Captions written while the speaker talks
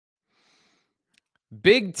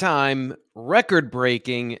Big time, record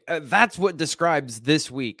breaking. That's what describes this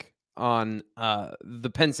week on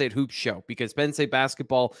the Penn State Hoops Show, because Penn State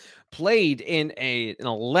basketball played in an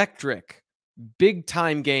electric, big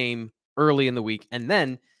time game early in the week and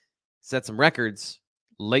then set some records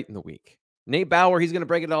late in the week. Nate Bauer, he's going to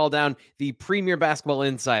break it all down, the premier basketball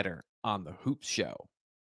insider on the Hoops Show.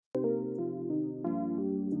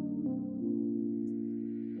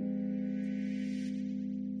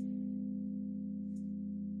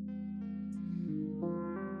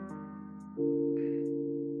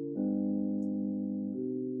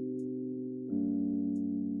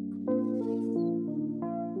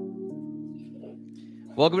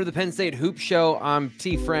 Welcome to the Penn State Hoop Show. I'm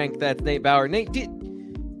T-Frank. That's Nate Bauer. Nate,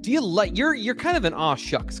 do you like, you're kind of an aw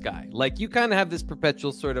shucks guy. Like, you kind of have this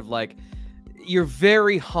perpetual sort of like, you're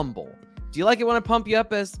very humble. Do you like it when I pump you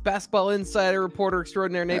up as basketball insider, reporter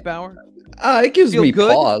extraordinaire Nate Bauer? It gives me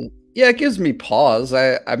good? pause. Yeah, it gives me pause.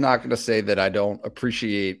 I'm not going to say that I don't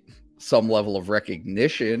appreciate some level of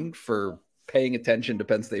recognition for paying attention to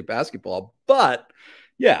Penn State basketball. But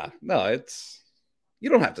yeah, no, you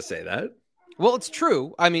don't have to say that. Well, it's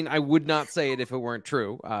true. I mean, I would not say it if it weren't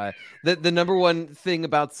true. The number one thing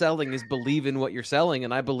about selling is believe in what you're selling,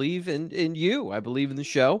 and I believe in you. I believe in the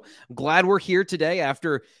show. I'm glad we're here today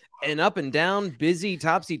after an up and down, busy,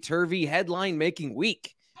 topsy-turvy, headline-making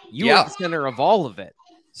week. You are the center of all of it.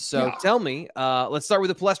 So tell me, let's start with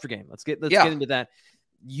the Palestra game. Let's get into that.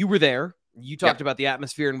 You were there. You talked about the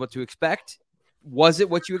atmosphere and what to expect. Was it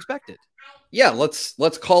what you expected? Yeah,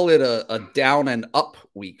 let's call it a down and up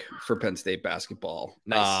week for Penn State basketball.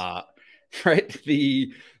 Nice. Right.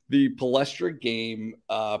 The Palestra game,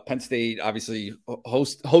 Penn State obviously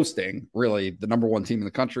hosting really the number one team in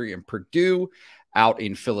the country, and Purdue out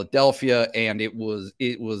in Philadelphia, and it was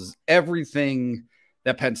everything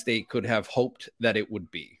that Penn State could have hoped that it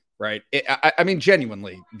would be. Right. I mean,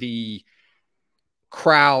 genuinely, the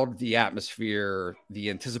crowd, the atmosphere, the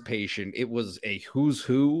anticipation, it was a who's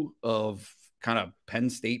who of kind of Penn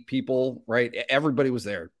State people, right? Everybody was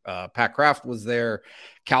there. Pat Kraft was there.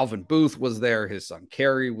 Calvin Booth was there. His son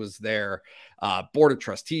Kerry was there. Board of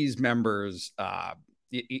Trustees members,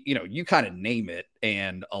 you kind of name it.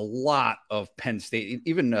 And a lot of Penn State,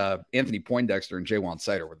 even Anthony Poindexter and Jaywan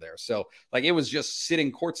Sider were there. So like, it was just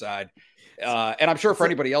sitting courtside. And I'm sure for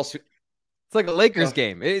anybody else it's like a Lakers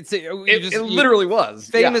game. It literally was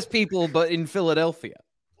famous people, but in Philadelphia.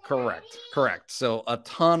 Correct. So a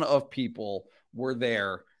ton of people were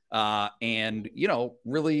there, and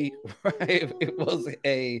really, it was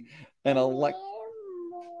an elect.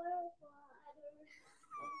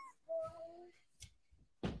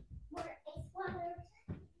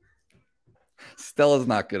 Stella's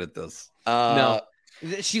not good at this. No.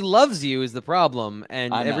 She loves you is the problem,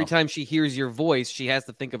 and every time she hears your voice, she has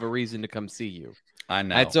to think of a reason to come see you. I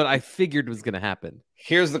know. That's what I figured was going to happen.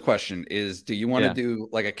 Here's the question: do you want to do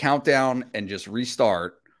like a countdown and just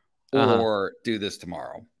restart, or do this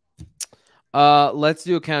tomorrow? Let's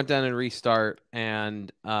do a countdown and restart.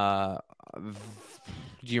 And do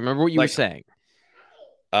you remember what you were saying?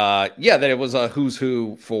 That it was a who's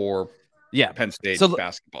who for Penn State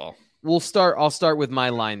basketball. I'll start with my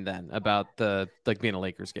line then about being a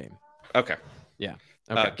Lakers game. Okay. Yeah.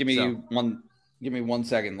 Okay. Give me 1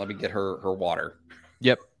 second. Let me get her water.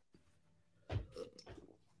 Yep.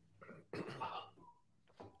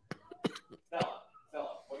 Stella,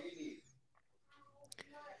 what do you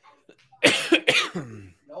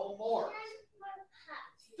need? No more.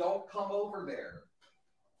 Don't come over there.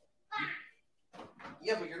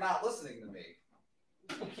 Yeah, but you're not listening to me.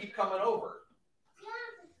 You keep coming over.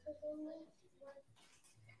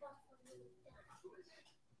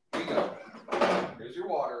 Here you go. Here's your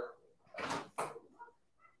water.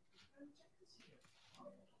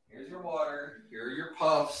 Here's your water. Here are your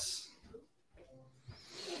puffs.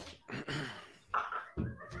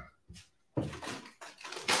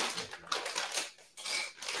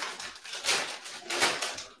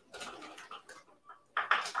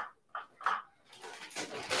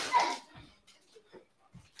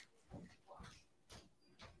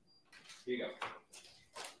 Here you go.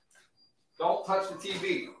 Don't touch the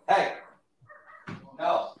TV. Hey.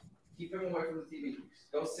 No. Keep him away from the TV.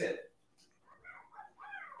 Go sit.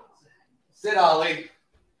 Sit, Ollie.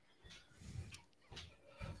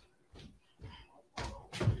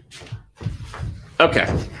 Okay.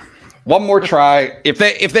 One more try. If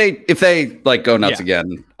they like go nuts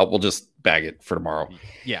again, we'll just bag it for tomorrow.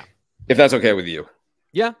 Yeah. If that's okay with you.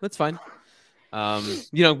 Yeah, that's fine.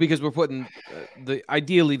 Because we're putting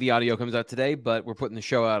ideally the audio comes out today, but we're putting the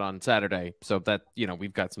show out on Saturday, so that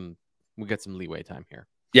we've got some leeway time here.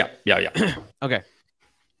 Yeah. Okay.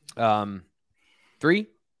 3,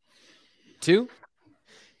 2.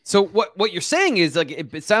 So what you're saying is like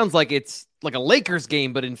it sounds like it's like a Lakers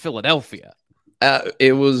game, but in Philadelphia.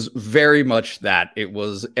 It was very much that. It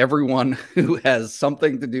was everyone who has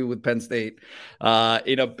something to do with Penn State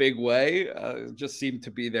in a big way just seemed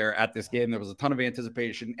to be there at this game. There was a ton of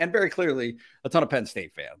anticipation and very clearly a ton of Penn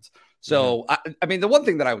State fans. So, I mean, the one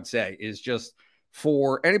thing that I would say is just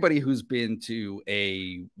for anybody who's been to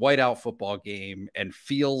a whiteout football game and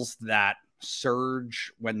feels that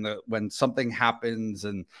surge when something happens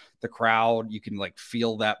and the crowd, you can like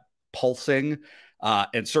feel that pulsing.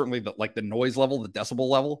 And certainly the noise level, the decibel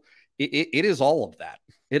level, it is all of that.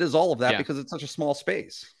 It is all of that because it's such a small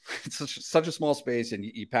space. It's such a small space, and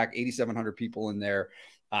you pack 8,700 people in there.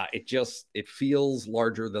 It feels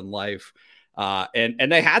larger than life.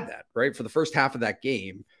 And they had that, right? For the first half of that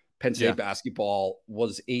game, Penn State basketball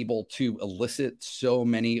was able to elicit so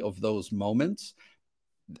many of those moments.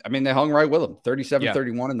 I mean, they hung right with them.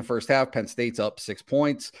 37-31 in the first half. Penn State's up 6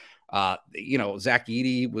 points. Zach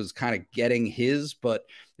Edey was kind of getting his, but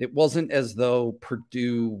it wasn't as though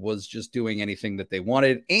Purdue was just doing anything that they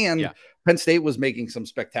wanted. And Penn State was making some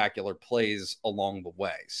spectacular plays along the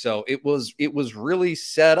way. So it was really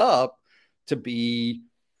set up to be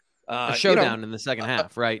a showdown in the second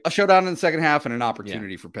half, right? A showdown in the second half and an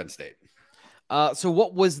opportunity for Penn State. So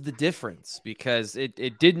what was the difference? Because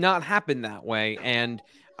it did not happen that way. And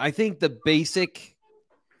I think the basic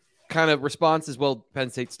kind of response is, well, Penn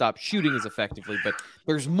State stopped shooting as effectively, but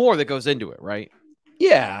there's more that goes into it, right?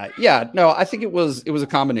 Yeah. No, I think it was a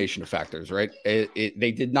combination of factors, right?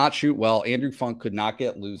 They did not shoot well. Andrew Funk could not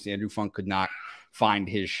get loose. Andrew Funk could not find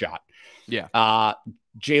his shot. Yeah.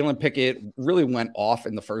 Jalen Pickett really went off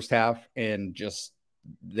in the first half and just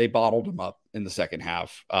they bottled him up in the second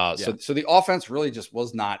half. So the offense really just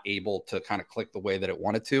was not able to kind of click the way that it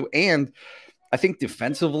wanted to. And I think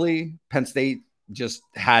defensively, Penn State just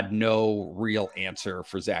had no real answer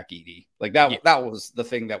for Zach Edey. Like that was the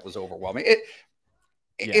thing that was overwhelming.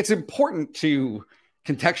 It's important to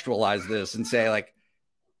contextualize this and say like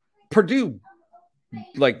Purdue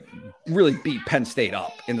like really beat Penn State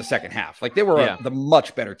up in the second half. Like they were the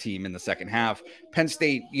much better team in the second half. Penn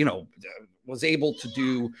State, was able to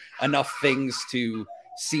do enough things to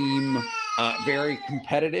seem very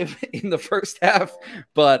competitive in the first half,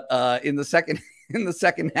 but in the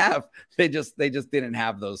second half, they just didn't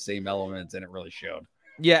have those same elements, and it really showed.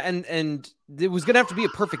 Yeah, and it was going to have to be a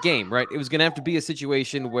perfect game, right? It was going to have to be a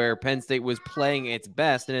situation where Penn State was playing its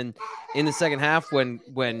best, and in the second half,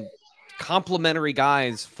 when complementary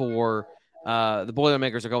guys for the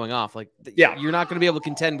Boilermakers are going off, like you're not going to be able to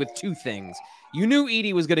contend with two things. You knew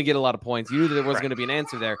Edey was going to get a lot of points. You knew that there was going to be an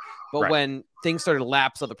answer there, but when things started to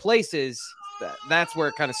lapse other places, that's where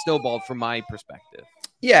it kind of snowballed from my perspective.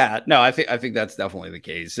 Yeah, no, I think that's definitely the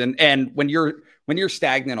case. And when you're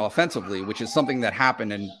stagnant offensively, which is something that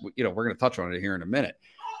happened, and we're going to touch on it here in a minute.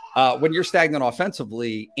 When you're stagnant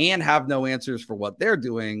offensively and have no answers for what they're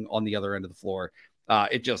doing on the other end of the floor,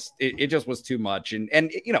 it just was too much. And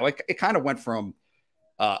it kind of went from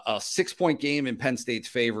a 6-point game in Penn State's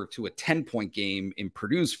favor to a 10-point game in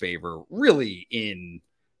Purdue's favor, really in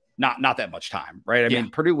not that much time, right? I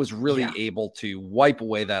mean, Purdue was really able to wipe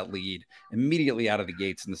away that lead immediately out of the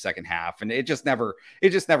gates in the second half, and it just never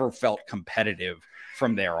felt competitive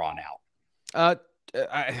from there on out.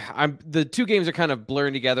 The two games are kind of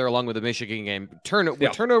blurring together along with the Michigan game.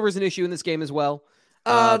 Turnover is an issue in this game as well.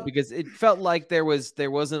 Because it felt like there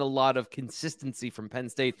wasn't a lot of consistency from Penn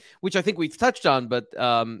State, which I think we've touched on, but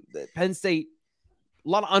Penn State, a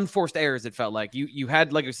lot of unforced errors. It felt like you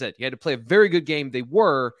had, like I said, you had to play a very good game. They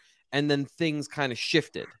were, and then things kind of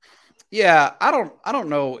shifted. Yeah, I don't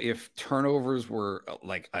know if turnovers were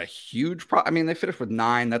like a huge problem. I mean, they finished with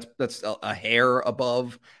 9. That's a hair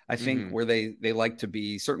above, I think, where they like to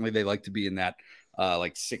be. Certainly, they like to be in that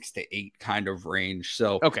like 6 to 8 kind of range.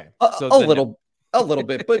 So a little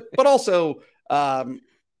bit, but also,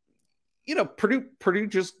 Purdue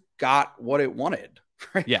just got what it wanted.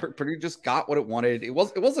 Right? Yeah, Purdue just got what it wanted. It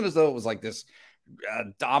wasn't as though it was like this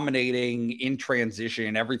dominating in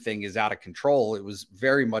transition. Everything is out of control. It was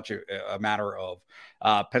very much a matter of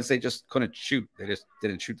Penn State just couldn't shoot. They just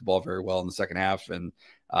didn't shoot the ball very well in the second half, and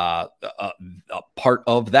a part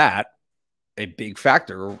of that, a big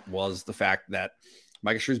factor, was the fact that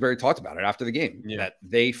Micah Shrewsberry talked about it after the game, that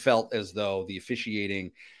they felt as though the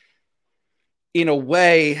officiating, in a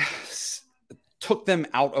way, took them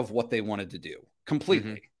out of what they wanted to do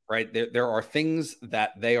completely, right? There are things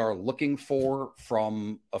that they are looking for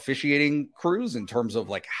from officiating crews in terms of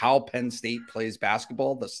like how Penn State plays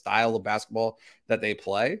basketball, the style of basketball that they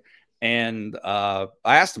play. And I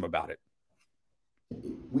asked them about it.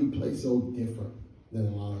 We play so different than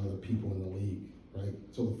a lot of other people in the league, right?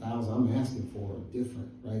 So the fouls I'm asking for are different,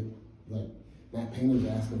 right? Like Matt Painter's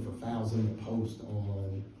asking for fouls in the post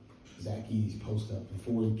on Zach Edey's post up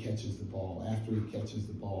before he catches the ball, after he catches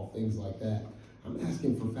the ball, things like that. I'm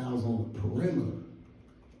asking for fouls on the perimeter.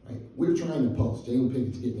 Right? We're trying to post. Jalen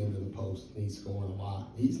Pickett's getting into the post, and he's scoring a lot.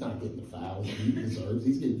 He's not getting the fouls he deserves.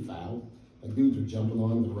 He's getting fouled. Like, dudes are jumping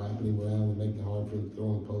on him, they're wrapping him around, and making it hard for him to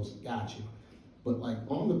throw in the post. Got you. But, like,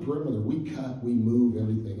 on the perimeter, we cut, we move,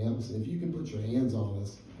 everything else. And if you can put your hands on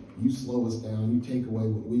us, you slow us down, you take away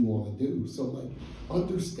what we want to do. So, like,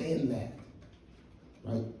 understand that,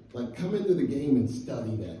 right? Like, come into the game and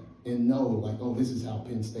study that and know, like, oh, this is how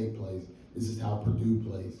Penn State plays. This is how Purdue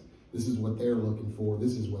plays. This is what they're looking for.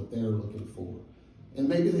 This is what they're looking for. And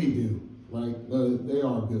maybe they do, right? They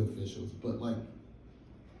are good officials. But, like,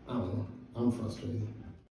 I don't know. I'm frustrated.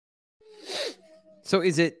 So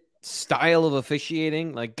is it style of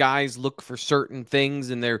officiating? Like, guys look for certain things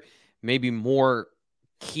and they're maybe more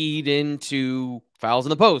keyed into fouls in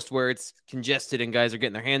the post where it's congested and guys are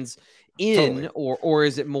getting their hands in, totally. or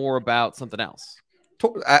is it more about something else?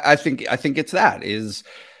 I think it's that is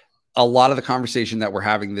a lot of the conversation that we're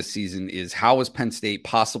having this season is how is Penn State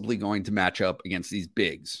possibly going to match up against these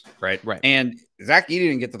bigs, right? And Zach Edey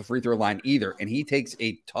didn't get to the free throw line either, and he takes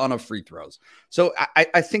a ton of free throws. So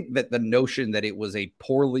I think that the notion that it was a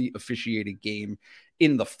poorly officiated game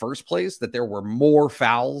in the first place, that there were more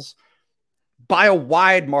fouls by a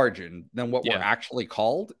wide margin than what were actually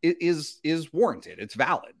called, is warranted. It's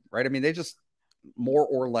valid, right? I mean, they just more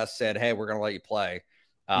or less said, hey, we're going to let you play.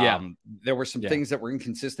 There were some things that were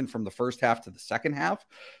inconsistent from the first half to the second half.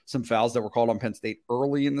 Some fouls that were called on Penn State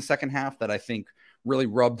early in the second half that I think really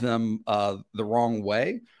rubbed them the wrong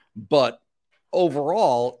way. But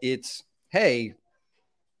overall, it's, hey,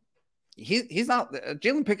 he's not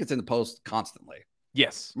Jalen Pickett's in the post constantly.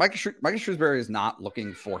 Yes. Micah Shrewsberry is not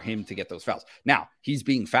looking for him to get those fouls. Now, he's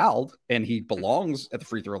being fouled and he belongs at the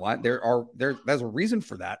free throw line. There's a reason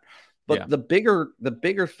for that. But the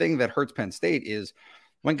bigger thing that hurts Penn State is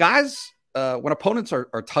when opponents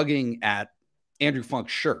are tugging at Andrew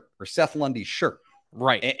Funk's shirt or Seth Lundy's shirt,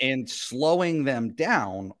 right, and slowing them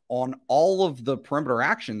down on all of the perimeter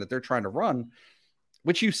action that they're trying to run,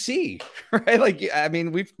 which you see, right? Like, I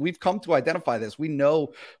mean, we've come to identify this. We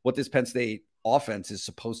know what this Penn State offense is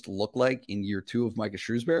supposed to look like in year 2 of Micah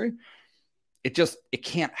Shrewsberry. It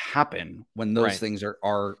can't happen when those things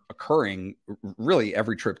are occurring really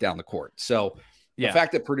every trip down the court. So the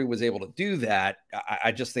fact that Purdue was able to do that,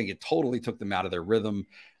 I just think it totally took them out of their rhythm.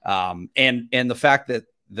 And the fact that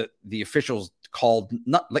the officials called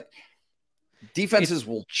defenses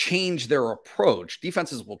will change their approach.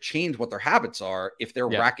 Defenses will change what their habits are if they're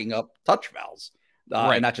racking up touch fouls.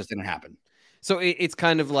 And that just didn't happen. So it's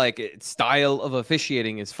kind of like style of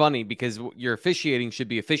officiating is funny because your officiating should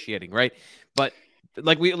be officiating, right? But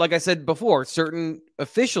like I said before, certain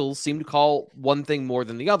officials seem to call one thing more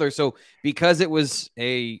than the other. So because it was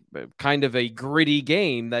a kind of a gritty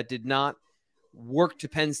game that did not work to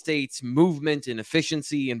Penn State's movement and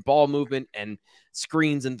efficiency and ball movement and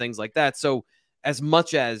screens and things like that. So as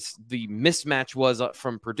much as the mismatch was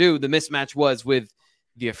from Purdue, the mismatch was with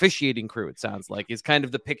the officiating crew, it sounds like, is kind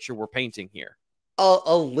of the picture we're painting here.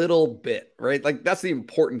 A little bit, right? Like, that's the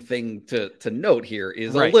important thing to note here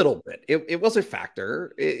is a little bit. It was a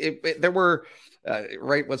factor. There were,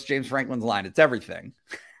 right, what's James Franklin's line? It's everything,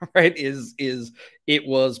 right? It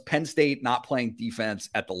was Penn State not playing defense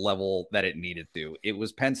at the level that it needed to. It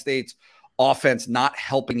was Penn State's offense not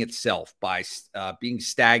helping itself by being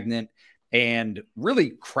stagnant and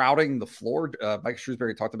really crowding the floor. Mike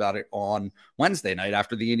Shrewsberry talked about it on Wednesday night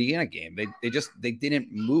after the Indiana game. They didn't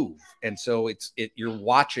move. And so you're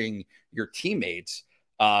watching your teammates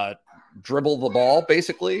dribble the ball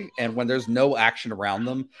basically. And when there's no action around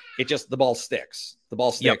them, the ball sticks. The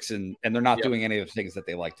ball sticks and they're not doing any of the things that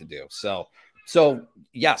they like to do. So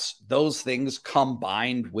yes, those things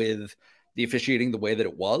combined with the officiating the way that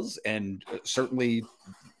it was, and certainly,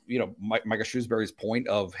 Micah Shrewsberry's point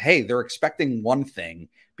of, hey, they're expecting one thing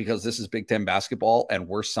because this is Big Ten basketball and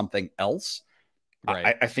we're something else.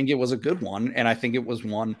 Right. I think it was a good one. And I think it was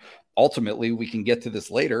one, ultimately, we can get to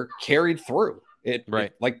this later, carried through.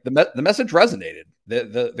 Like the message resonated.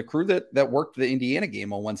 The crew that worked the Indiana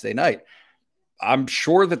game on Wednesday night, I'm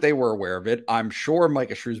sure that they were aware of it. I'm sure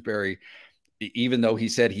Micah Shrewsberry, even though he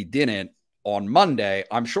said he didn't, on Monday,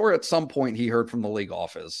 I'm sure at some point he heard from the league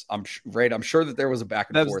office. I'm sure that there was a back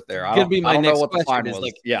and forth there. I don't know what the fine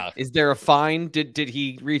was. Is there a fine? Did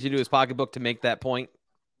he reach into his pocketbook to make that point?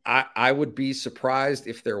 I would be surprised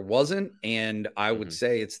if there wasn't, and I would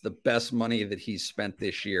say it's the best money that he's spent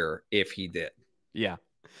this year if he did. Yeah.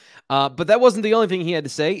 But that wasn't the only thing he had to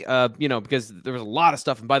say, because there was a lot of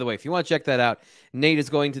stuff. And by the way, if you want to check that out, Nate is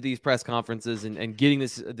going to these press conferences and getting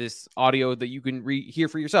this audio that you can hear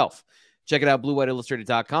for yourself. Check it out,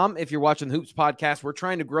 bluewhiteillustrated.com. If you're watching the Hoops podcast, we're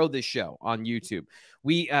trying to grow this show on YouTube.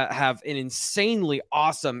 We have an insanely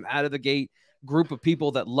awesome out-of-the-gate group of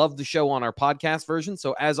people that love the show on our podcast version.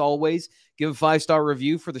 So as always, give a 5-star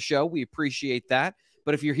review for the show. We appreciate that.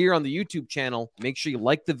 But if you're here on the YouTube channel, make sure you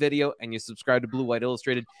like the video and you subscribe to Blue White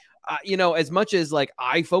Illustrated. As much as like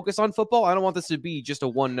I focus on football, I don't want this to be just a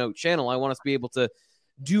one-note channel. I want us to be able to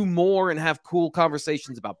do more and have cool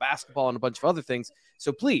conversations about basketball and a bunch of other things.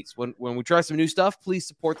 So please, when we try some new stuff, please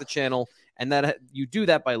support the channel. And that you do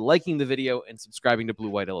that by liking the video and subscribing to Blue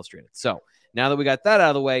White Illustrated. So now that we got that out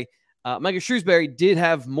of the way, Micah Shrewsberry did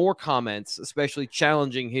have more comments, especially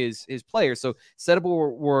challenging his players. So set up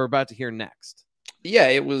what we're about to hear next. Yeah,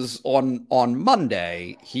 it was on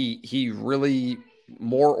Monday. He really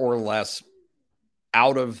more or less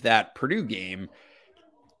out of that Purdue game.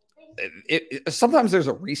 Sometimes there's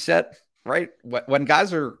a reset, right? When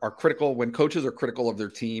guys are critical, when coaches are critical of their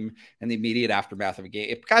team and the immediate aftermath of a game,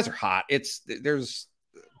 if guys are hot, there's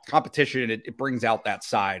competition. It brings out that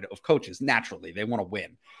side of coaches. Naturally, they want to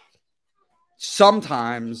win.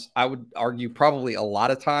 Sometimes, I would argue probably a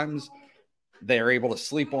lot of times, they're able to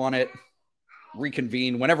sleep on it,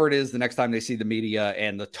 reconvene whenever it is the next time they see the media,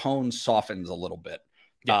 and the tone softens a little bit.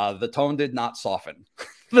 Yeah. The tone did not soften.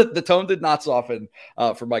 The tone did not soften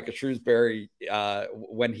for Micah Shrewsberry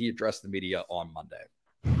when he addressed the media on Monday.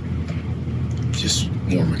 Just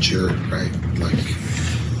more mature, right? Like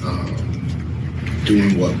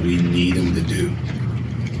doing what we need him to do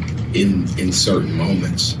in certain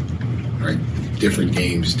moments, right? Different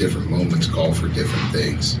games, different moments call for different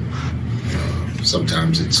things.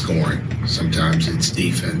 Sometimes it's scoring, sometimes it's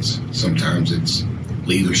defense, sometimes it's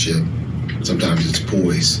leadership, sometimes it's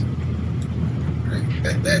poise.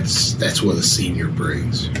 Right? That's what a senior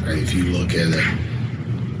brings. Right? If you look at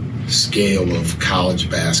a scale of college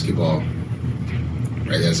basketball,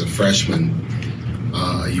 right? As a freshman,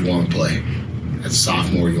 you want to play. As a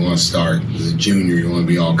sophomore, you want to start. As a junior, you want to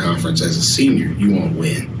be all conference. As a senior, you want to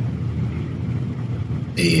win.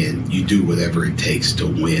 And you do whatever it takes to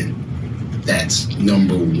win. That's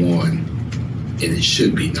number one, and it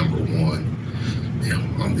should be number one,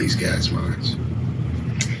 on these guys' minds.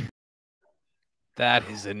 That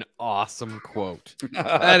is an awesome quote.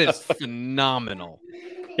 That is phenomenal.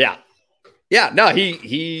 Yeah. Yeah, no,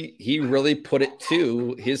 he really put it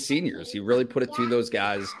to his seniors. He really put it to those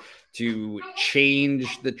guys to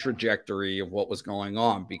change the trajectory of what was going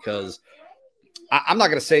on, because I'm not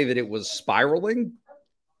going to say that it was spiraling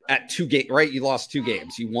at 2 games, right? You lost 2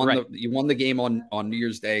 games. You won the game on New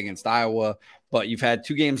Year's Day against Iowa, but you've had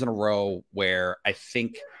 2 games in a row where I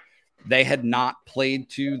think they had not played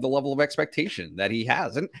to the level of expectation that he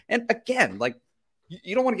has. And again, like,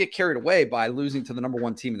 you don't want to get carried away by losing to the number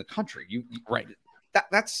 1 team in the country.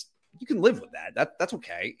 That's you can live with that. That's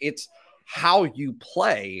okay. It's how you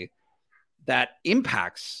play that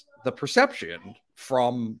impacts the perception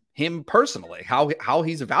from him personally, how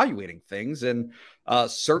he's evaluating things. And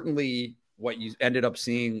certainly what you ended up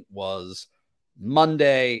seeing was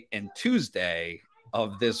Monday and Tuesday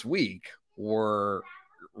of this week were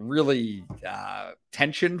really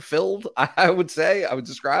tension filled. I would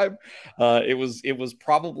describe it was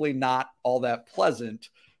probably not all that pleasant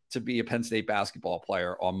to be a Penn State basketball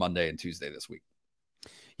player on Monday and Tuesday this week.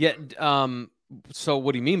 Yeah. So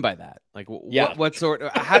what do you mean by that? Like, what sort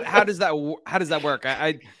of, how does that work?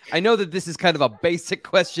 I know that this is kind of a basic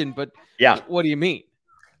question, but yeah, what do you mean?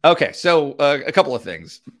 Okay. So a couple of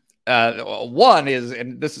things. One is,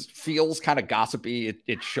 and this feels kind of gossipy.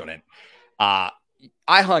 It shouldn't. I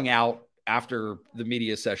hung out after the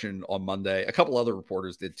media session on Monday. A couple other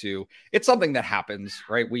reporters did too. It's something that happens,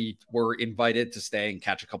 right? We were invited to stay and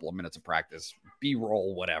catch a couple of minutes of practice,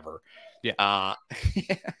 B-roll, whatever. Yeah.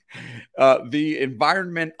 The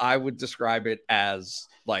environment, I would describe it as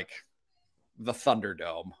like the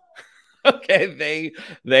Thunderdome. Okay.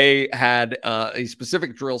 They had a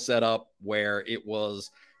specific drill set up where it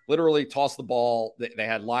was literally toss the ball. They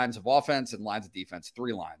had lines of offense and lines of defense,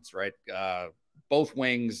 3 lines, right? Both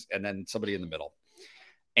wings and then somebody in the middle.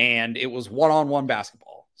 And it was one-on-one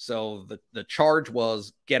basketball. So the charge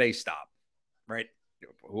was get a stop, right?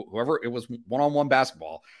 Whoever, it was one-on-one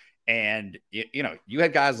basketball. And, you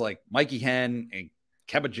had guys like Mikey Henn and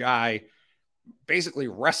Kebajai basically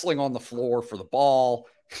wrestling on the floor for the ball.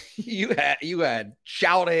 You had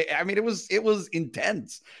shouting. I mean, it was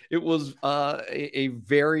intense. It was a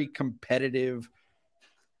very competitive,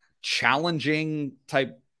 challenging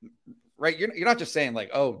type, right? You're not just saying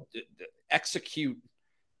like, oh, execute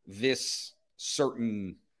this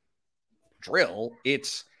certain drill.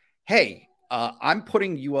 It's, hey, I'm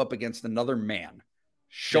putting you up against another man.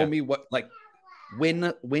 Show me what, like, win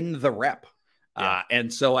the rep.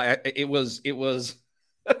 And so it was it was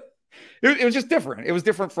just different. It was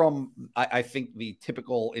different from, I think, the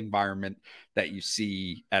typical environment that you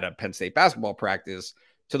see at a Penn State basketball practice,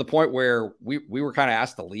 to the point where we were kind of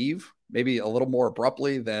asked to leave, maybe a little more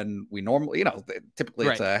abruptly than we normally, typically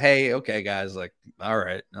it's a, hey, okay, guys, like, all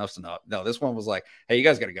right, enough's enough. No, this one was like, hey, you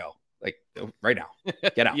guys got to go, like, right now,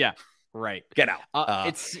 get out. Get out.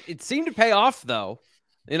 It seemed to pay off, though,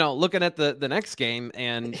 looking at the next game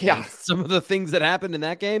and some of the things that happened in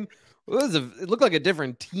that game. It looked like a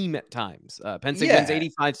different team at times. Penn State wins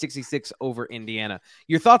 85-66 over Indiana.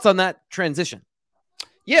 Your thoughts on that transition?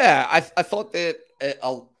 Yeah, I thought that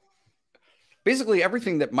basically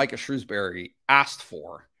everything that Micah Shrewsberry asked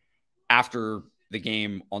for after the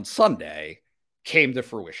game on Sunday came to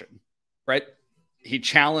fruition, right? He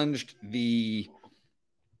challenged the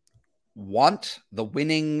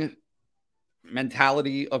winning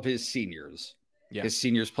mentality of his seniors. His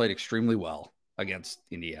seniors played extremely well against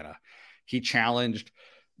Indiana. He challenged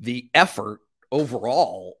the effort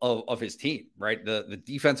overall of his team, right? The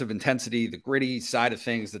defensive intensity, the gritty side of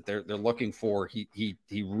things that they're looking for. He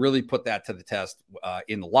really put that to the test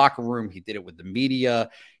in the locker room. He did it with the media.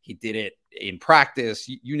 He did it in practice,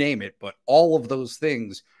 you name it. But all of those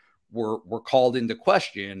things were called into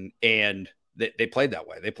question, and they played that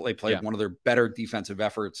way. They played one of their better defensive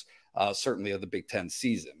efforts, certainly of the Big Ten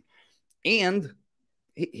season. And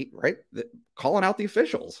calling out the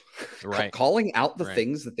officials, calling out the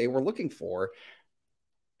things that they were looking for.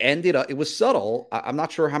 Ended up, it was subtle. I'm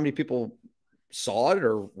not sure how many people saw it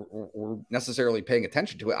or were necessarily paying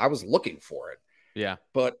attention to it. I was looking for it. Yeah.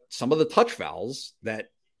 But some of the touch fouls that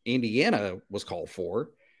Indiana was called for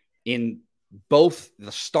in both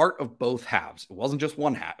the start of both halves, it wasn't just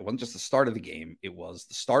one half. It wasn't just the start of the game. It was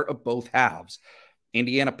the start of both halves.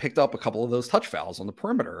 Indiana picked up a couple of those touch fouls on the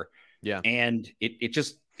perimeter. Yeah. And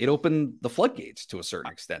it opened the floodgates to a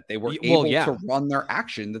certain extent. They were able to run their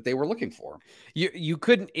action that they were looking for. You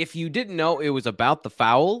couldn't, if you didn't know it was about the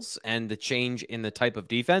fouls and the change in the type of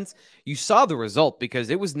defense, you saw the result, because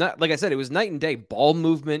it was not, like I said, it was night and day. Ball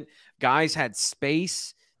movement, guys had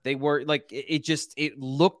space. They were like, it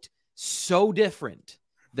looked so different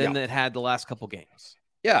than it had the last couple games.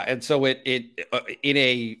 Yeah, and so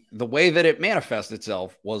the way that it manifests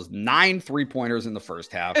itself was 9 3-pointers in the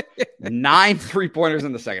first half, 9 3-pointers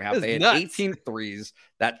in the second half. They had 18 threes.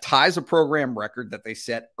 That ties a program record that they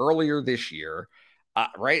set earlier this year.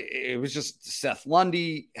 Right? It was just Seth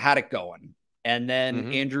Lundy had it going, and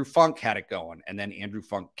then Andrew Funk had it going, and then Andrew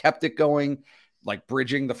Funk kept it going, like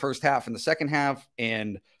bridging the first half and the second half,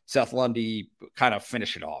 and Seth Lundy kind of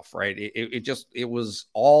finished it off. Right? It was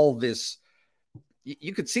all this.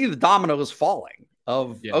 You could see the dominoes falling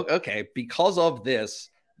of, okay, because of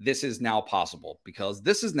this is now possible. Because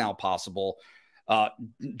this is now possible.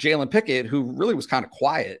 Jalen Pickett, who really was kind of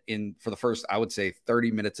quiet for the first, I would say,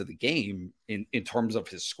 30 minutes of the game in terms of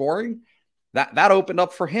his scoring, that opened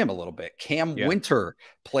up for him a little bit. Cam Winter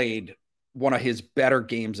played one of his better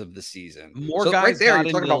games of the season. More guys right there, got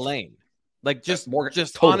into the lane. Like just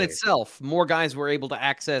totally. On itself, more guys were able to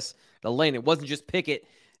access the lane. It wasn't just Pickett,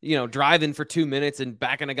 driving for 2 minutes and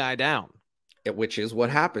backing a guy down. Which is what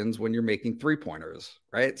happens when you're making 3-pointers,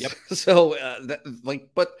 right? Yep. So,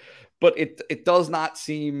 but it does not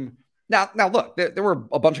seem now. Look, there were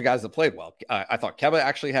a bunch of guys that played well. I thought Keba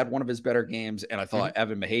actually had one of his better games, and I thought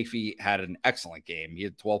Evan Mahaffey had an excellent game. He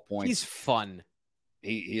had 12 points. He's fun.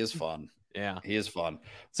 He is fun. Yeah, he is fun.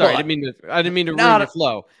 Sorry, I didn't mean to ruin the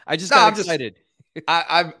flow. I just got excited.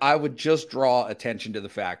 I would just draw attention to the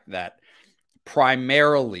fact that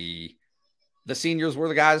primarily the seniors were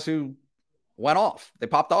the guys who went off. They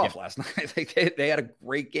popped off last night. They had a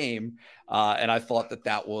great game, and I thought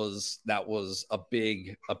that was a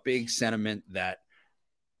big sentiment that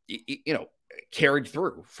carried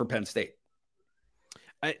through for Penn State.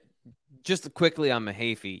 Just quickly on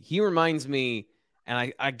Mahaffey, he reminds me,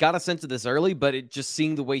 and I got a sense of this early, but it just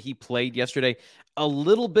seeing the way he played yesterday, a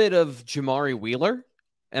little bit of Jamari Wheeler.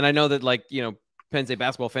 And I know that Penn State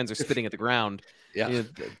basketball fans are spitting at the ground,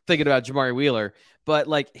 thinking about Jamari Wheeler, but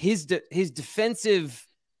his defensive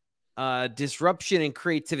disruption and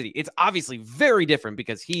creativity, it's obviously very different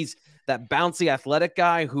because he's that bouncy athletic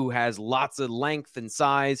guy who has lots of length and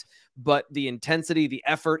size, but the intensity, the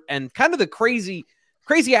effort, and kind of the crazy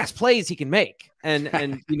ass plays he can make. And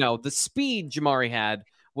the speed Jamari had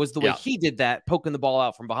was the way he did that, poking the ball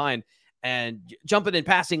out from behind and jumping in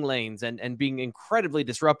passing lanes and being incredibly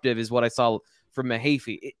disruptive is what I saw from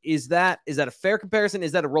Mahaffey. Is that a fair comparison?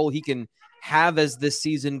 Is that a role he can have as this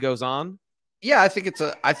season goes on? Yeah, I think it's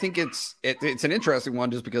an interesting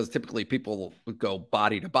one, just because typically people would go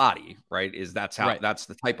body to body, right? That's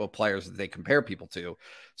the type of players that they compare people to.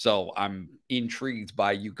 So I'm intrigued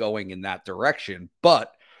by you going in that direction.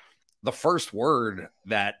 But the first word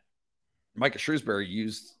that Micah Shrewsberry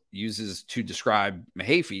uses to describe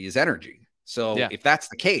Mahaffey is energy. So if that's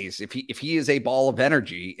the case, if he is a ball of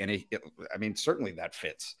energy, and I mean, certainly that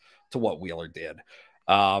fits to what Wheeler did.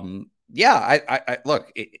 I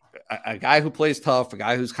look, a guy who plays tough, a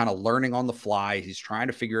guy who's kind of learning on the fly. He's trying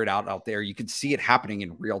to figure it out there. You could see it happening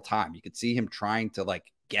in real time. You could see him trying to like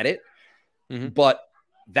get it, but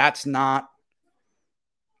that's not,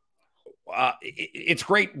 it's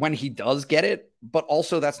great when he does get it, but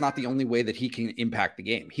also that's not the only way that he can impact the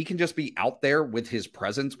game. He can just be out there with his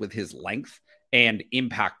presence, with his length, and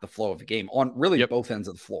impact the flow of the game on really both ends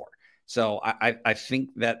of the floor. So I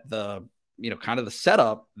think that kind of the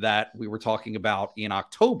setup that we were talking about in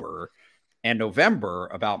October and November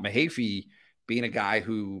about Mahaffey being a guy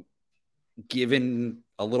who, given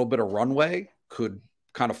a little bit of runway, could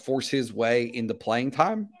kind of force his way into playing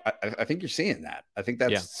time. I think you're seeing that. I think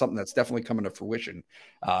that's something that's definitely coming to fruition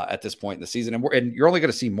at this point in the season. And you're only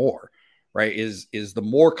going to see more, right? Is the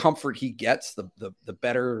more comfort he gets, the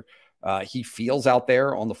better he feels out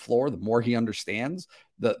there on the floor, the more he understands,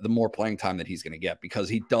 the more playing time that he's going to get, because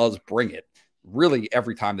he does bring it really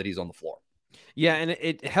every time that he's on the floor. Yeah, and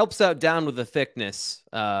it helps out down with the thickness,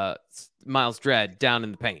 Miles Dredd down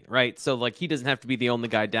in the paint, right? So like he doesn't have to be the only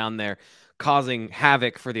guy down there causing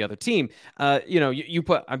havoc for the other team.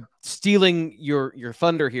 I'm stealing your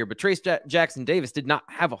thunder here, but Trace Jackson Davis did not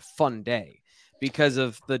have a fun day because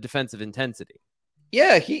of the defensive intensity.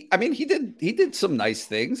 Yeah, he did some nice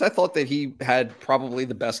things. I thought that he had probably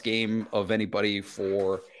the best game of anybody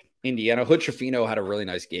for Indiana. Hood Schifino had a really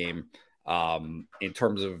nice game in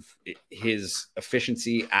terms of his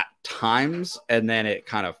efficiency at times, and then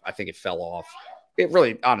I think it fell off. It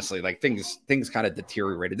really, honestly, like things kind of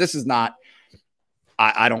deteriorated. This is not,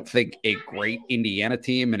 I don't think, a great Indiana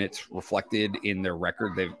team, and it's reflected in their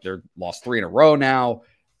record. They're lost 3 in a row now.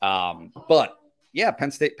 But yeah,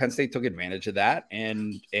 Penn State took advantage of that,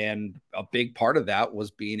 and a big part of that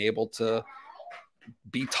was being able to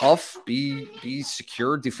be tough, be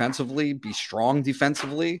secure defensively, be strong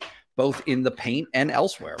defensively, both in the paint and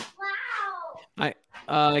elsewhere.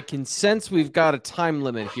 I can sense we've got a time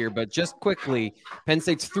limit here, but just quickly, Penn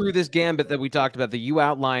State's through this gambit that we talked about that you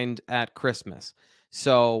outlined at Christmas.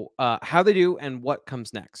 So how they do and what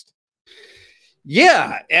comes next?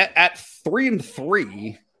 Yeah, at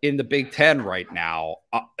 3-3 in the Big Ten right now,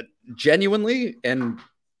 genuinely, and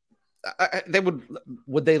they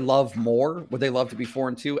would they love more? Would they love to be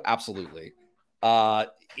 4-2? Absolutely.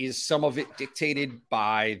 Is some of it dictated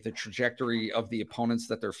by the trajectory of the opponents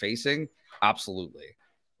that they're facing? Absolutely.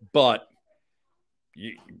 But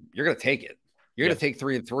you're going to take it. You're going to take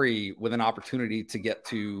 3-3 with an opportunity to get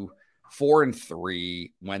to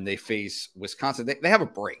 4-3 when they face Wisconsin. They have a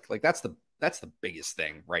break. Like that's the biggest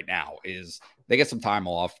thing right now is they get some time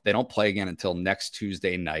off. They don't play again until next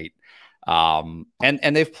Tuesday night. And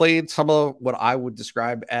they've played some of what I would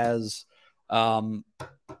describe as, has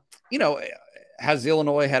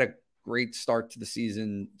Illinois had a great start to the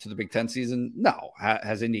season, to the Big Ten season? No.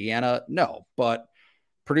 Has Indiana? No. But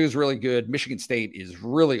Purdue's really good. Michigan State is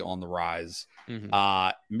really on the rise.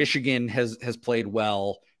 Michigan has played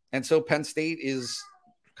well. And so Penn State is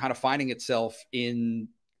kind of finding itself in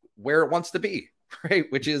where it wants to be, right?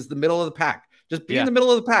 Which is the middle of the pack. Just be in the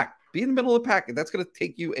middle of the pack. Be in the middle of the pack. And that's going to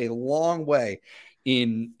take you a long way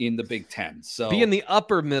in the Big Ten. So be in the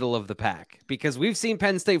upper middle of the pack, because we've seen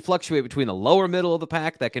Penn State fluctuate between the lower middle of the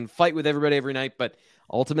pack that can fight with everybody every night, but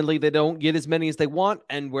ultimately they don't get as many as they want,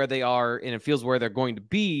 and where they are, and it feels where they're going to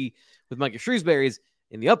be with Micah Shrewsberry is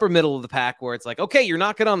in the upper middle of the pack, where it's like, okay, you're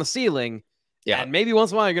knocking on the ceiling, and maybe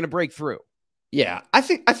once in a while you're going to break through. Yeah, I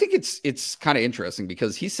think it's kind of interesting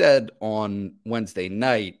because he said on Wednesday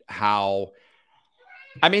night how,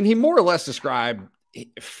 he more or less described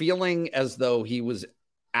feeling as though he was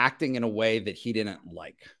acting in a way that he didn't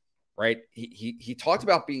like, right? He talked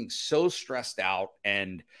about being so stressed out,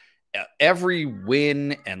 and every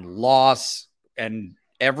win and loss and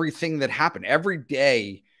everything that happened every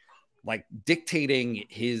day, like dictating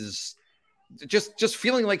his just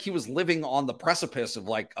feeling like he was living on the precipice of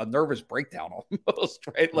like a nervous breakdown almost,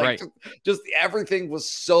 right? Like just everything was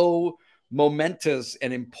so momentous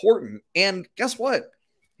and important. And guess what?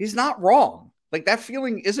 He's not wrong. Like that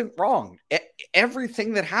feeling isn't wrong.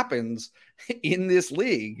 Everything that happens in this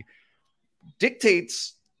league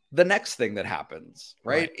dictates the next thing that happens,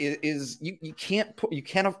 right? Is you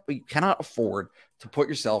cannot afford to put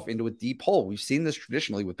yourself into a deep hole. We've seen this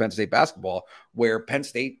traditionally with Penn State basketball, where Penn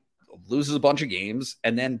State loses a bunch of games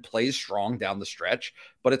and then plays strong down the stretch,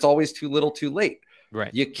 but it's always too little too late.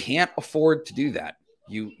 Right. You can't afford to do that.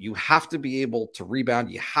 You have to be able to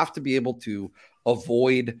rebound. You have to be able to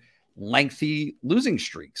avoid lengthy losing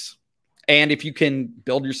streaks. And if you can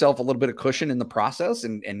build yourself a little bit of cushion in the process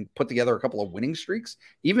and put together a couple of winning streaks,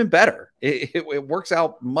 even better. It works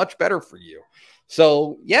out much better for you.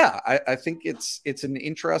 So yeah, I think it's an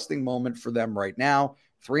interesting moment for them right now.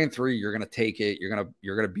 3-3, you're going to take it. You're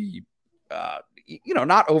going to be,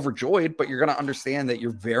 not overjoyed, but you're going to understand that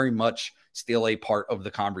you're very much still a part of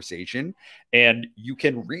the conversation, and you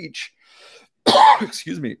can reach,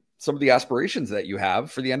 excuse me, some of the aspirations that you have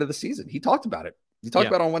for the end of the season. He talked about it. He talked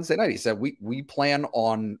about it on Wednesday night. He said, we plan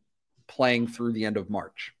on playing through the end of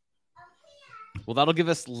March. Well, that'll give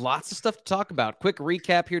us lots of stuff to talk about. Quick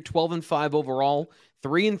recap here: 12-5 overall,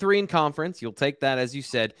 3-3 in conference. You'll take that, as you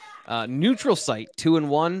said. Neutral site,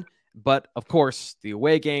 2-1, but of course the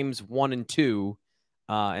away games 1-2.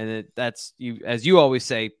 And that's you, as you always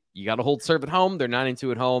say, you got to hold serve at home. They're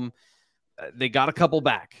 9-2 at home. They got a couple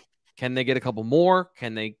back. Can they get a couple more?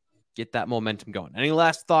 Can they get that momentum going? Any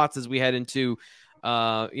last thoughts as we head into,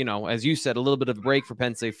 as you said, a little bit of a break for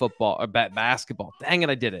Penn State football or basketball? Dang it,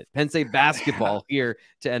 I did it. Penn State basketball here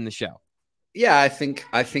to end the show. Yeah, I think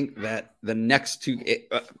that the next two,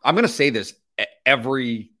 I'm going to say this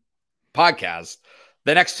every podcast,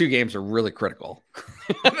 the next two games are really critical.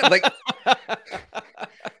 Like,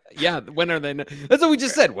 yeah, when are they? That's what we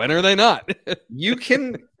just said. When are they not? You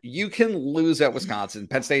can lose at Wisconsin.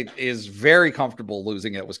 Penn State is very comfortable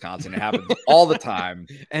losing at Wisconsin. It happens all the time,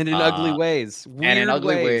 and in ugly ways.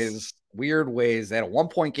 Weird ways. They had a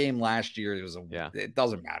 1-point game last year. It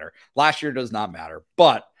doesn't matter. Last year does not matter.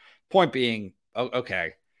 But point being,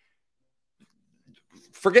 okay,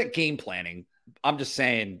 forget game planning. I'm just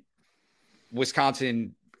saying,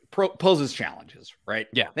 Wisconsin poses challenges, right?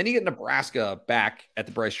 Yeah. Then you get Nebraska back at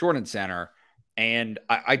the Bryce Jordan Center, and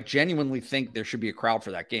I genuinely think there should be a crowd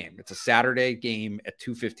for that game. It's a Saturday game at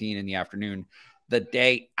 2:15 in the afternoon, the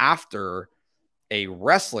day after a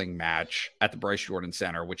wrestling match at the Bryce Jordan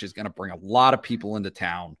Center, which is going to bring a lot of people into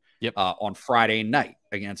town on Friday night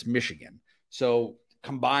against Michigan. So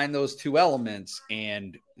combine those two elements,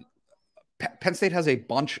 and Penn State has a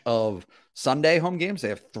bunch of Sunday home games. They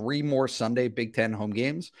have 3 more Sunday Big Ten home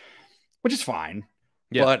games, which is fine.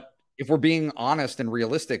 Yeah. But if we're being honest and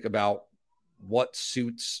realistic about what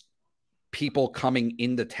suits people coming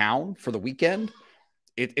into town for the weekend,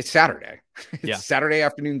 it's Saturday. It's Saturday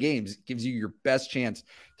afternoon games. It gives you your best chance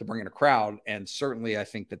to bring in a crowd. And certainly I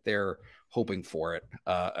think that they're hoping for it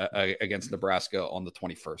against Nebraska on the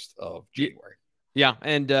 21st of January. Yeah,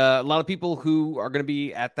 and a lot of people who are going to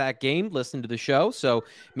be at that game listen to the show, so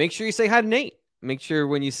make sure you say hi to Nate. Make sure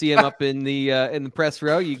when you see him up in the press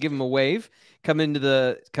row, you give him a wave. Come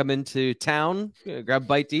into town, grab a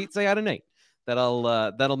bite to eat, say hi to Nate.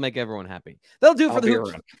 That'll make everyone happy. That'll do it for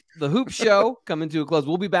the Hoop Show. Coming to a close.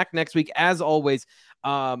 We'll be back next week as always.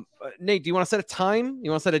 Nate, do you want to set a time?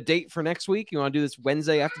 You want to set a date for next week? You want to do this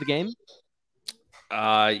Wednesday after the game?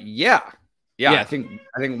 Yeah, I think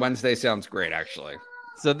Wednesday sounds great, actually.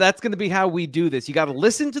 So that's going to be how we do this. You got to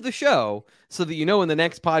listen to the show so that you know when the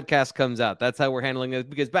next podcast comes out. That's how we're handling it,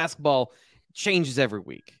 because basketball changes every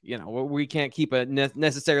week. We can't keep a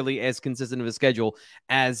necessarily as consistent of a schedule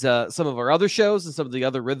as some of our other shows and some of the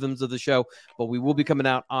other rhythms of the show. But we will be coming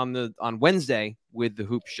out on Wednesday with the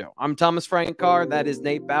Hoop Show. I'm Thomas Frank Carr. That is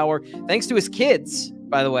Nate Bauer. Thanks to his kids,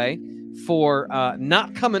 by the way, for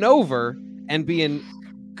not coming over and being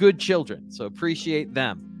good children. So appreciate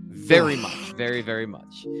them very much. Very, very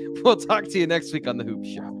much. We'll talk to you next week on the Hoop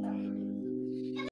Show.